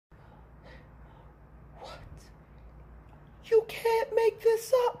You can't make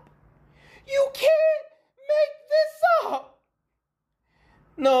this up. You can't make this up.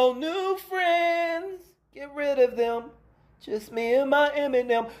 No new friends. Get rid of them. Just me and my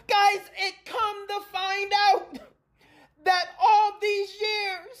Eminem. Guys, it come to find out that all these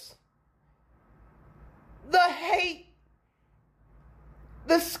years, the hate,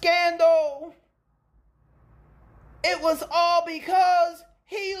 the scandal, it was all because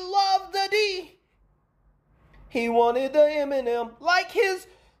he loved the D. He wanted the Eminem. Like his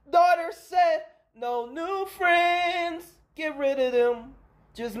daughter said, no new friends. Get rid of them.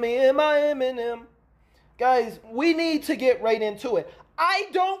 Just me and my Eminem. Guys, we need to get right into it. I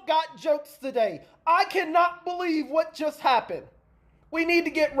don't got jokes today. I cannot believe what just happened. We need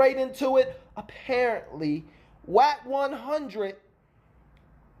to get right into it. Apparently, Wack 100.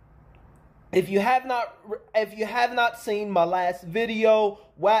 If you have not seen my last video,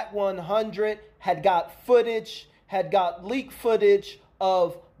 Wack 100 had got leaked footage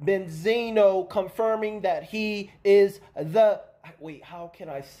of Benzino confirming that he is the... Wait, how can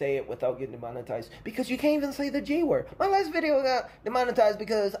I say it without getting demonetized? Because you can't even say the G word. My last video got demonetized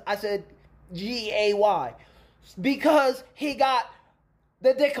because I said G-A-Y. Because he got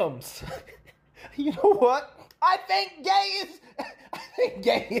the dickums. You know what? I think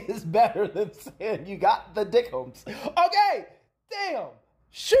gay is better than saying you got the dickums. Okay, damn,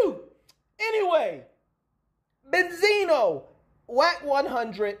 shoot. Anyway, Benzino, Wack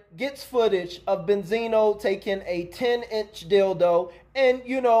 100 gets footage of Benzino taking a 10-inch dildo and,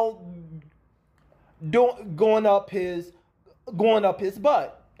 you know, going up his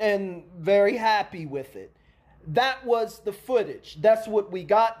butt, and very happy with it. That was the footage. That's what we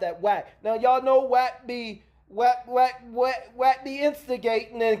got. That Wack. Now y'all know Wack be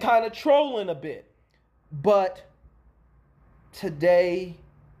instigating and kind of trolling a bit, but today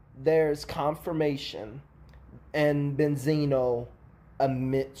there's confirmation. And Benzino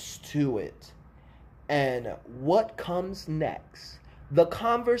admits to it. And what comes next? The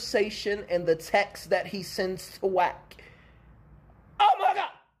conversation and the text that he sends to Wack. Oh my God!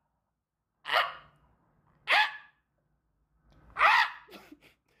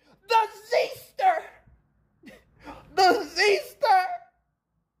 The Z-ster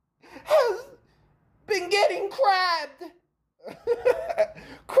has been getting crabbed.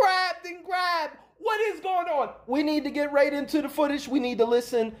 Crabbed and grabbed. What is going on? We need to get right into the footage. We need to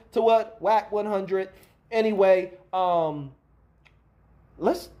listen to what Wack 100. Anyway,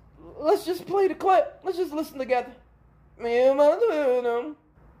 let's just play the clip. Let's just listen together. Me and my them.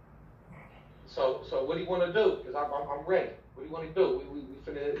 So what do you want to do? Because I'm ready. What do you want to do? We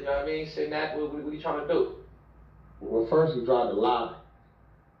finna, you know what I mean? Sitting that. What are you trying to do? Well, first he tried to lie.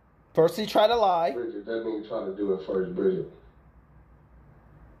 Bridget, that means he tried to do it first, Bridget.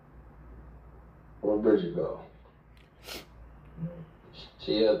 Where Bridget go?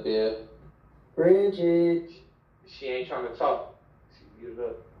 She up there. Bridget. She ain't trying to talk. She muted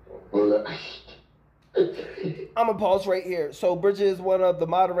up. Well, I'm going to pause right here. So Bridget is one of the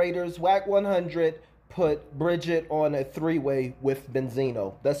moderators. Wack 100 put Bridget on a three-way with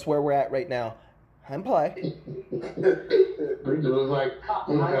Benzino. That's where we're at right now. And play. Bridget was like,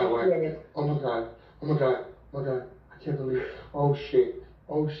 oh my God, Wack. Oh my God. Oh my God. Oh my God. I can't believe it. Oh shit.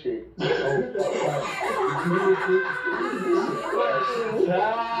 Oh shit. So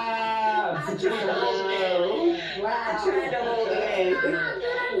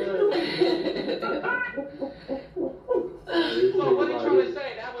what are you trying to say?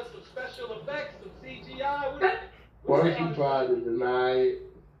 That was some special effects, some CGI? First he tried to deny it.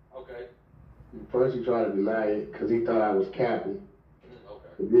 Okay. First he tried to deny it because he thought I was capping. Okay.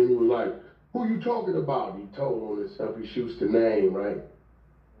 And then he was like, who you talking about? He told on himself. He shoots the name, right?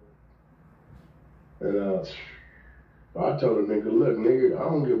 And I told him, nigga, look, nigga, I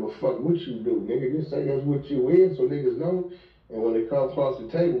don't give a fuck what you do, nigga. Just say that's what you is so niggas know. And when they come across the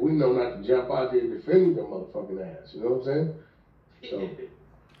table, we know not to jump out there and defend your motherfucking ass. You know what I'm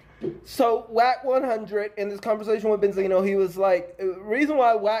saying? So Wack 100 in this conversation with Benzino, he was like, the reason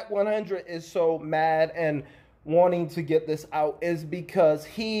why Wack 100 is so mad and wanting to get this out is because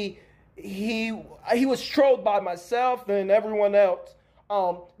he was trolled by myself and everyone else.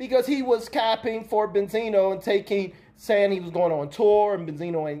 Because he was capping for Benzino and saying he was going on tour and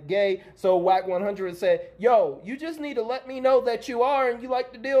Benzino ain't gay. So Wack 100 said, yo, you just need to let me know that you are and you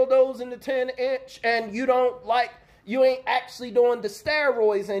like the dildos in the 10-inch and you ain't actually doing the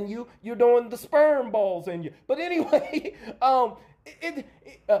steroids and you're doing the sperm balls and you. But anyway,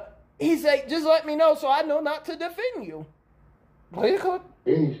 he said, just let me know so I know not to defend you. Play the clip.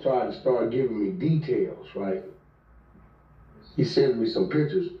 Then he's trying to start giving me details, right? He sent me some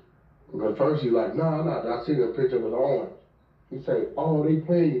pictures. But first he's like, no, I seen a picture of his arm. He say, oh, they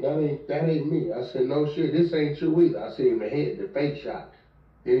playing you. That ain't me. I said, no shit, this ain't you either. I see him in the head, the fake shot.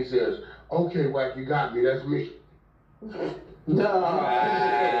 Then he says, okay, Wack, you got me. That's me. No.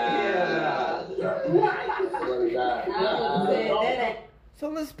 So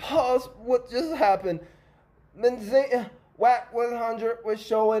let's pause what just happened. Wack 100 was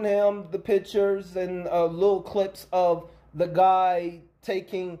showing him the pictures and little clips of the guy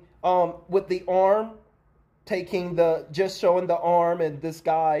taking with the arm, just showing the arm, and this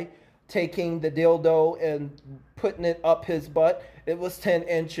guy taking the dildo and putting it up his butt. It was 10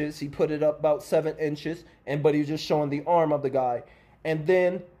 inches. He put it up about 7 inches, but he was just showing the arm of the guy. And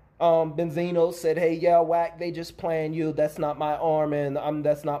then Benzino said, hey, yeah, Wack, they just playing you. That's not my arm, and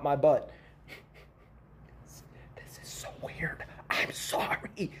that's not my butt. This is so weird. I'm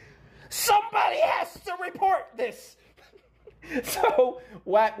sorry. Somebody has to report this. So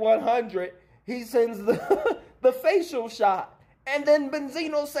Wack 100, he sends the facial shot. And then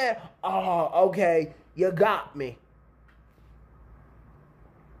Benzino said, oh, okay, you got me.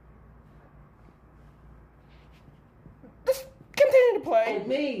 Just continue to play. It's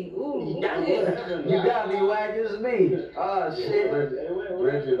me. Ooh, You got me, Wack. It's me. Oh, shit.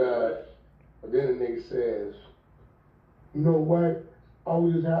 Bridget, then the nigga says, you know what? I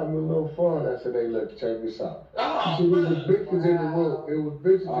was just having a little fun. I said, hey, look, check this out. She said, there was bitches in the room. It was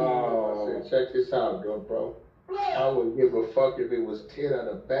bitches in the room. I said, check this out, bro. I wouldn't give a fuck if it was 10 of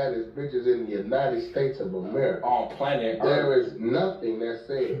the baddest bitches in the United States of America. On planet Earth. There is nothing that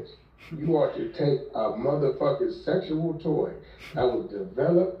says you are to take a motherfucking sexual toy that was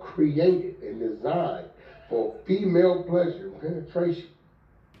developed, created, and designed for female pleasure, penetration,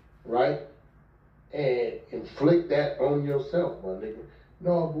 right? And inflict that on yourself, my nigga.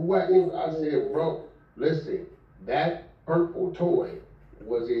 No, but what if I said, bro, listen, that purple toy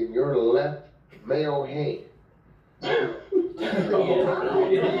was in your left male hand. I'm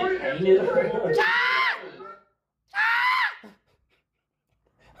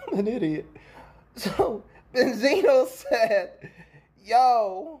an idiot. So Benzino said,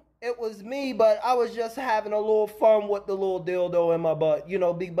 yo, it was me, but I was just having a little fun with the little dildo in my butt,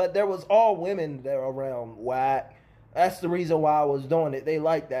 but there was all women there around, Wack. That's the reason why I was doing it. They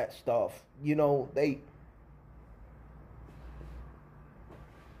like that stuff.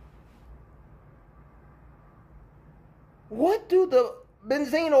 What do the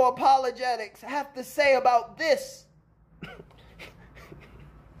Benzino apologetics have to say about this?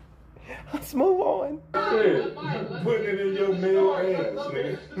 Let's move on. Put it in your male ass,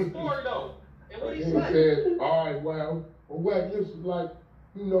 nigga. He said, all right, well, Wack, this is like,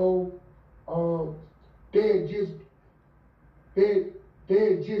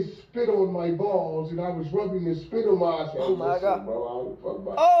 Dad just spit on my balls, and I was rubbing the spit on my ass. Oh my God. Bro, I don't fuck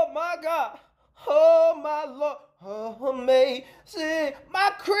about oh my God. Oh my Lord. Oh, amazing. My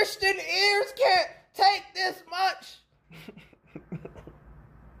Christian ears can't take this much.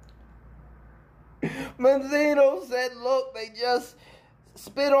 Benzino said, look, they just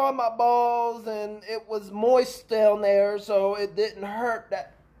spit on my balls and it was moist down there, so it didn't hurt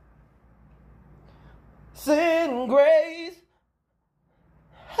that. Sin, grace,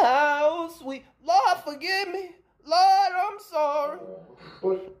 how sweet. Lord, forgive me. Lord, I'm sorry.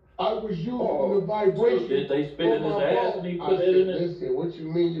 But I was using the vibration. So did they spit in his ass and he put it in it? Listen, what you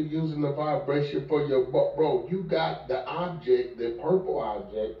mean you're using the vibration for your butt? Bro, you got the object, the purple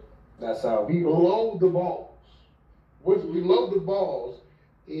object, that's how below the balls. What's below the balls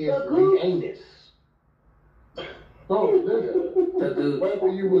is the anus. Bro, listen. Whether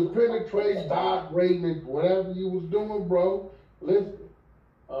you was penetrating, vibrating, whatever you was doing, bro, listen.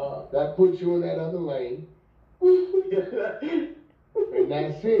 That puts you in that other lane. And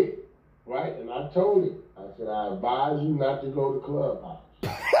that's it. Right? And I told him, I said, I advise you not to go to Clubhouse.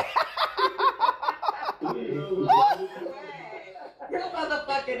 Your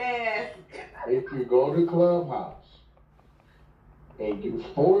motherfucking ass. If you go to Clubhouse and you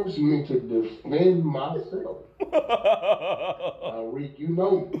force me to defend myself, Rick, you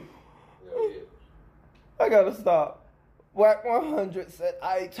know me. I gotta stop. Wack 100 said,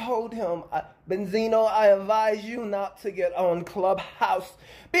 I told him, Benzino, I advise you not to get on Clubhouse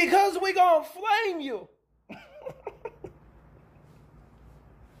because we gonna flame you.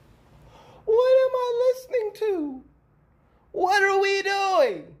 What am I listening to? What are we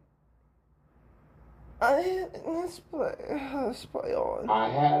doing? Let's play on. I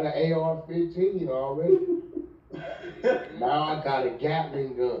had an AR-15 already. Now I got a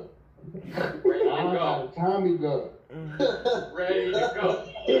Gatling gun. Now I got a Tommy gun. Ready to go.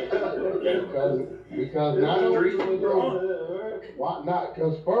 Because not only why not?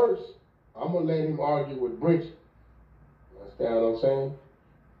 Because first, I'm gonna let him argue with Bridget. You know what I'm saying?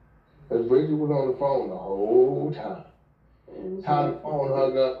 Because Bridget was on the phone the whole time. How the phone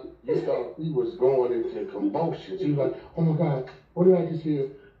hung up, you thought he was going into convulsions. He was like, oh my God, what did I just hear?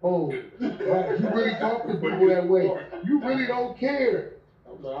 Oh, right, you really talk to people that way. You really don't care.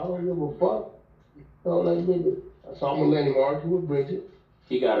 I'm like, I don't give a fuck. So I'm gonna let him argue with Bridget.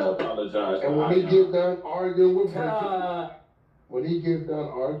 He gotta apologize. And when he gets done arguing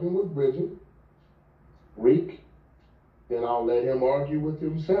with Bridget, Reek, then I'll let him argue with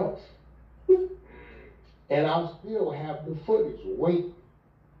himself. And I'll still have the footage. Wait.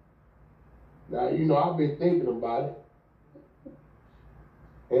 Now, I've been thinking about it.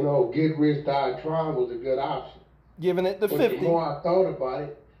 Get rich, die trying was a good option. Giving it the But 50. the more I thought about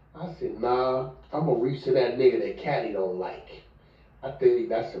it, I said, nah, I'm going to reach to that nigga that Caddy don't like. I think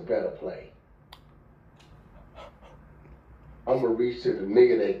that's a better play. I'm going to reach to the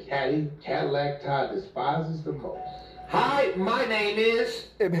nigga that Cadillac Ty despises the most. Hi, my name is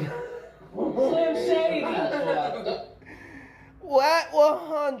Eminem. Slim Shady. Wack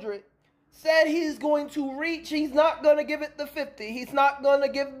 100 said he's going to reach. He's not going to give it the 50. He's not going to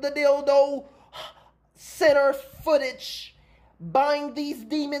give the dildo center footage. Buying these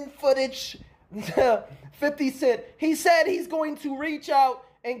demon footage. 50 Cent. He said he's going to reach out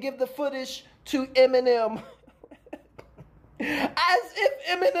and give the footage to Eminem. As if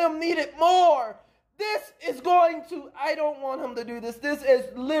Eminem needed more. This is going to, I don't want him to do this. This is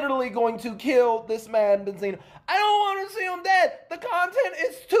literally going to kill this man, Benzino. I don't want to see him dead. The content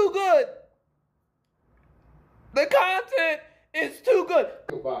is too good. The content is too good.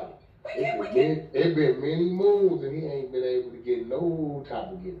 About it. It's been many moons and he ain't been able to get no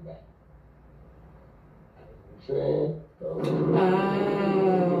type of get back. You know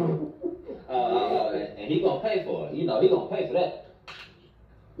what I'm saying? And he gonna pay for it. He gonna pay for that.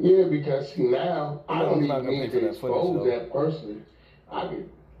 Yeah, because see now, I don't not even gonna need pay for to that footage, expose though. that personally. I can,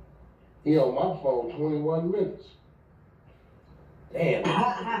 he on my phone 21 minutes. Damn.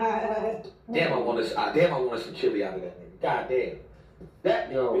 Damn, I wanted some chili out of that nigga. God damn.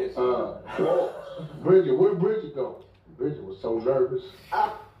 That nigga bitch. Bridget, where Bridget go? Bridget was so nervous.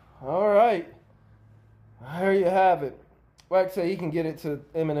 All right. There you have it. Wack said he can get it to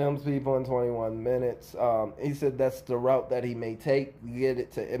Eminem's people in 21 minutes. He said that's the route that he may take. Get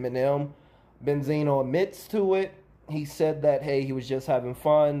it to Eminem. Benzino admits to it. He said that, hey, he was just having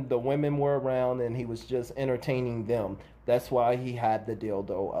fun. The women were around and he was just entertaining them. That's why he had the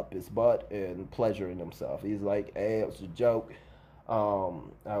dildo up his butt and pleasuring himself. He's like, hey, it was a joke.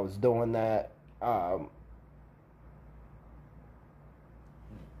 I was doing that.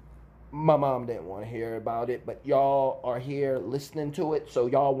 My mom didn't want to hear about it, but y'all are here listening to it, so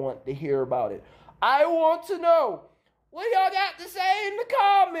y'all want to hear about it. I want to know what y'all got to say in the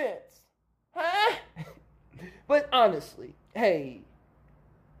comments. Huh? But honestly, hey,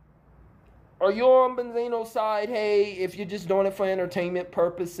 are you on Benzino's side? Hey, if you're just doing it for entertainment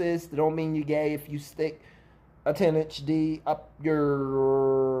purposes, that don't mean you're gay if you stick a 10-inch D up your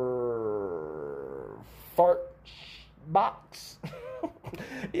fart box.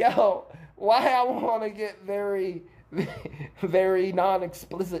 Yo, why I want to get very, very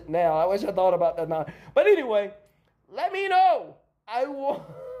non-explicit now. I wish I thought about that now. But anyway, let me know. I want...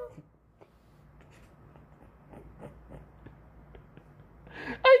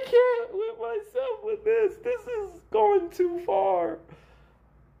 I can't with myself with this. This is going too far.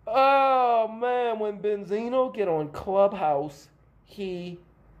 Oh, man. When Benzino get on Clubhouse,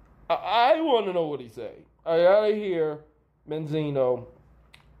 I want to know what he say. I gotta hear Benzino.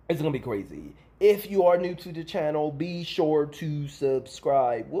 It's going to be crazy. If you are new to the channel, be sure to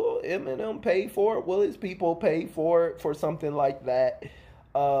subscribe. Will Eminem pay for it? Will his people pay for it for something like that?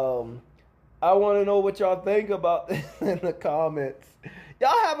 I want to know what y'all think about this in the comments.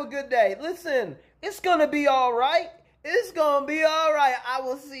 Y'all have a good day. Listen, it's going to be all right. It's going to be all right. I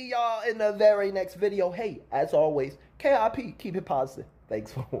will see y'all in the very next video. Hey, as always, KIP, keep it positive.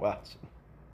 Thanks for watching.